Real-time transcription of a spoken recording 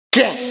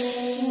King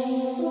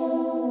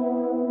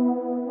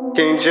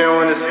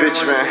Jayo in this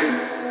bitch,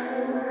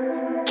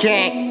 man.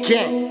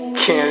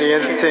 K.M.D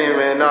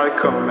Entertainment, now we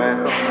coming,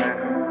 man.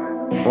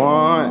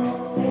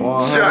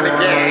 100, Shot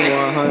again.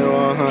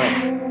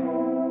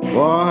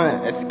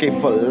 100, escape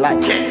for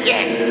life.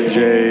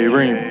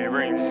 J-Ring.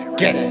 Let's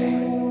get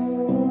it.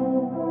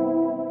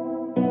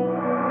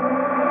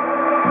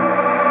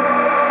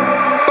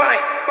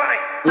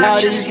 A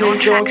lot of these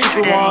niggas don't keep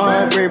it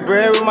 100. Break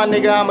bread with my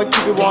nigga, I'ma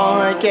keep it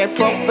 100. Can't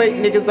fuck fake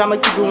niggas, I'ma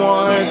keep it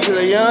 100. Till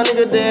a young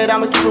nigga dead,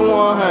 I'ma keep it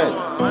 100.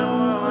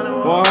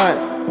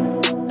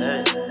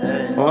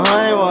 100.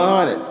 100,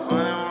 100.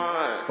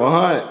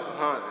 100.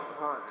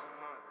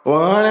 A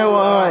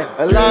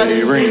lot of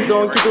these niggas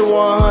don't keep it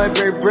 100.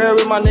 Break bread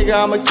with my nigga,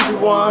 I'ma keep it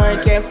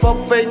 100. Can't fuck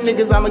fake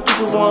niggas, I'ma keep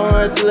it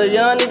 100. Till a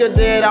young nigga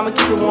dead, I'ma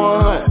keep it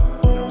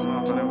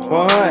 100.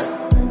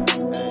 100.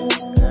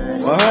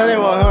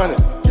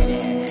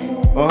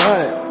 100.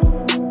 100.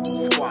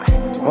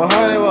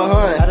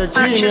 Got a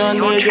G, young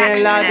nigga, and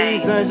a lot of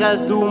these sons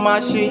just do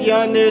my shit,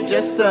 young nigga,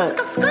 just done.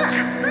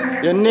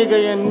 Your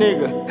nigga,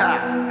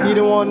 he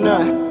don't want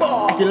nothing.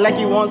 Acting like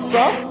he want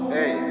some?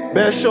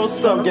 Better show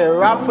some, get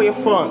robbed for your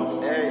funds.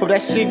 Hope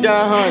that shit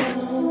got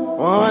hundreds.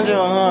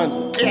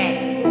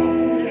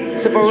 100.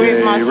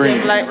 Separate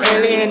myself like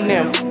alien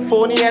them.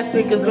 Phony ass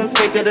niggas and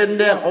faker than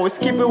them. Always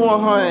keep it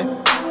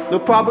 100. No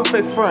problem,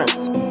 fake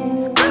friends.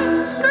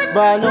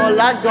 But I know a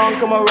lot gon'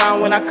 come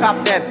around when I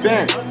cop that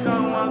Benz.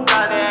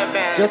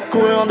 Just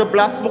cooling on the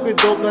block, smoking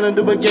dope, nothing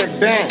to do but get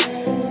bands.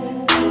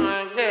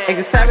 And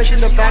get savage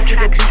in the back with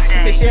the beat, she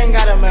say she ain't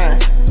got a man.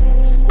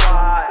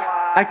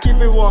 I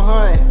keep it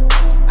 100,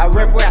 I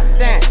rep where I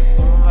stand.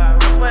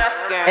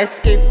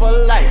 Escape for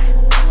life,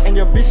 and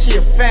your bitch she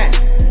a fan.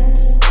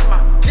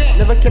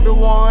 Never kept it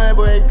 100,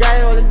 but it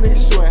got all these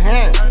niggas shooting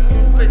hands.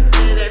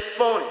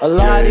 A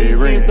lot of these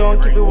niggas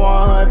don't keep it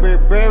 100. Break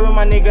bread with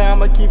my nigga,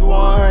 I'ma keep it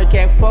 100.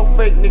 Can't fuck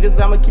fake niggas,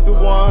 I'ma keep it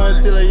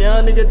 100. Till a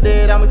young nigga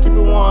dead, I'ma keep it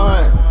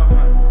 100.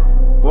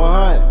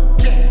 100.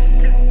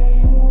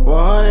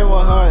 100.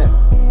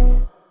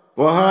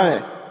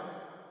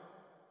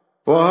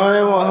 100. A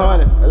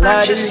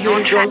lot of these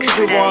niggas don't keep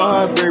it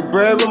 100. Break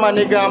bread with my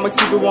nigga, I'ma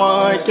keep it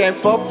 100. Can't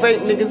fuck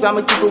fake niggas,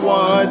 I'ma keep it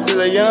 100.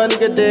 Till a young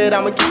nigga dead,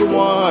 I'ma keep it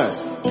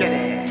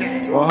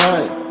 100.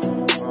 100.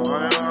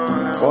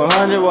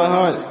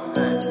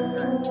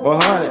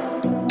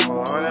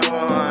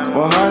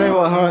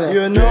 100.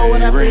 You know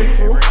what I've been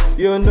through,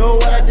 you know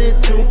what I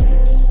did too.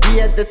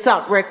 Be at the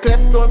top,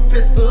 reckless, throwing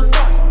pistols.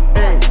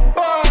 Hey,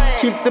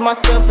 keep to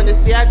myself and they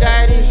see I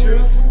got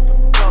issues.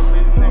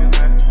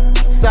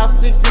 Stop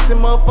stick dissing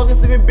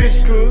motherfuckers in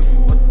bitch cruise.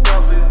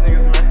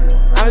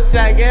 I'm just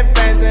trying to get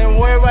bands and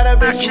worry about a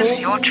bitch move.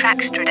 Your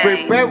tracks today.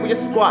 Break bread with your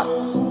squad,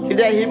 if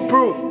that hit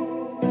proof.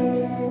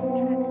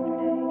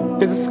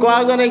 Cause the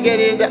squad gonna get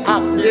it, the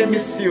ops they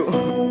miss you.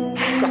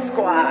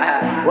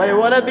 Squad. Why you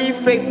wanna be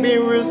fake,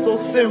 being real so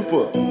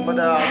simple?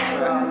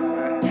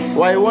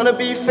 Why you wanna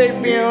be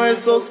fake, being real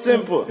so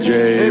simple?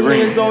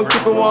 Niggas don't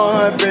keep it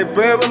 100. Break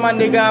bread with my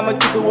nigga, I'ma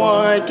keep it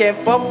 100. Can't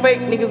fuck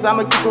fake niggas,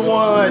 I'ma keep it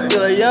 100.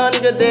 Till a young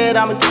nigga dead,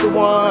 I'ma keep it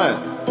 100.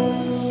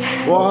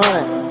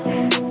 100.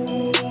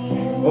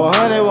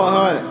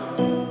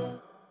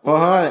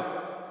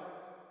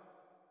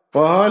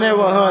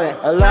 100.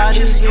 A lot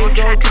of these niggas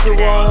don't keep it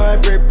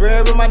 100. Break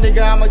bread with my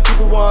nigga, I'ma keep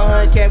it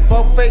 100. Can't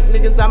fuck fake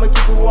niggas, I'ma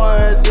keep it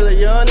 100. Till a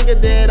young nigga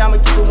dead, I'ma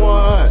keep it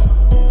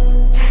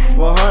 100.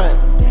 100.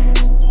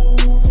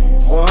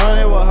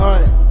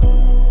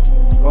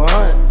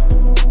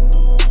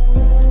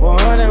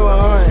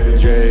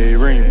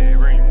 J-Ring.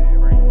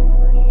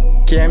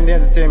 K.M.D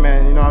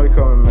Entertainment, you know how we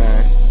coming,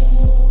 man.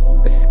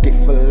 Escape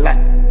for life.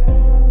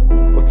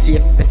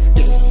 OTF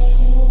escape.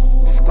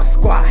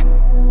 Squad.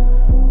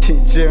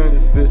 King Jayo in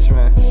this bitch,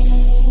 man.